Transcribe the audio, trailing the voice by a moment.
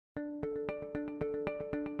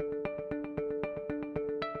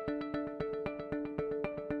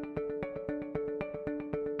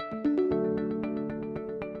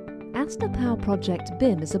Asta Powerproject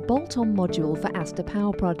BIM is a bolt-on module for Asta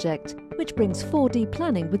Powerproject, which brings 4D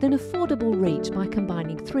planning within affordable reach by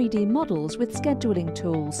combining 3D models with scheduling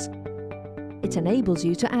tools. It enables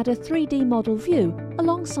you to add a 3D model view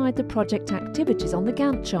alongside the project activities on the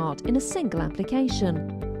Gantt chart in a single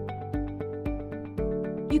application.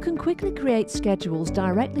 You can quickly create schedules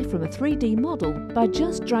directly from a 3D model by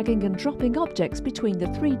just dragging and dropping objects between the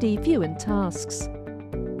 3D view and tasks.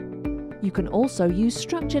 You can also use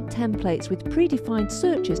structured templates with predefined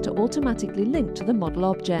searches to automatically link to the model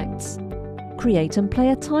objects. Create and play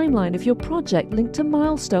a timeline of your project linked to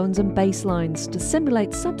milestones and baselines to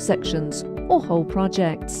simulate subsections or whole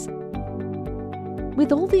projects.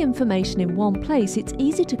 With all the information in one place, it's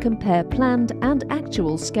easy to compare planned and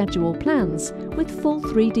actual schedule plans with full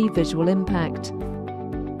 3D visual impact.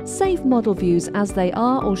 Save model views as they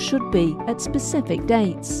are or should be at specific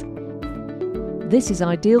dates. This is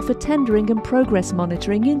ideal for tendering and progress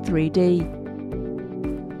monitoring in 3D.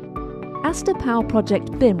 Asta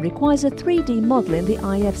Powerproject BIM requires a 3D model in the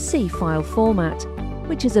IFC file format,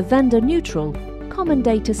 which is a vendor-neutral, common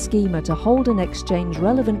data schema to hold and exchange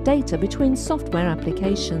relevant data between software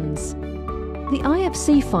applications. The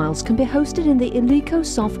IFC files can be hosted in the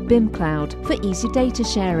ILecosoft BIM Cloud for easy data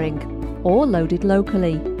sharing, or loaded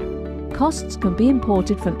locally. Costs can be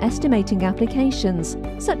imported from estimating applications,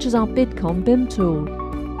 such as our Bidcom BIM tool.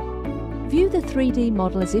 View the 3D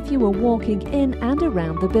model as if you were walking in and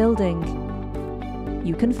around the building.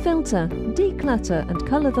 You can filter, declutter and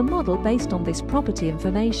colour the model based on this property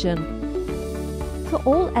information. For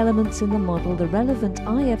all elements in the model, the relevant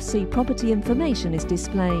IFC property information is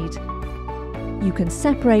displayed. You can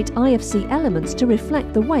separate IFC elements to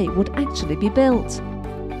reflect the way it would actually be built.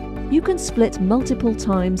 You can split multiple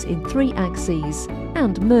times in 3 axes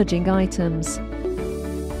and merging items.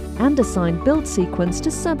 And assign build sequence to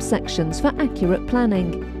subsections for accurate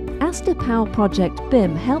planning. Asta Powerproject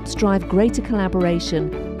BIM helps drive greater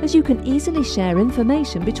collaboration as you can easily share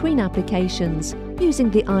information between applications using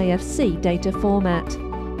the IFC data format.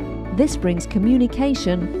 This brings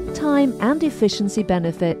communication, time and efficiency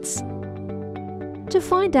benefits. To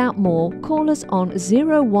find out more, call us on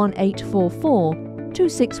 01844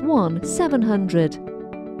 261 700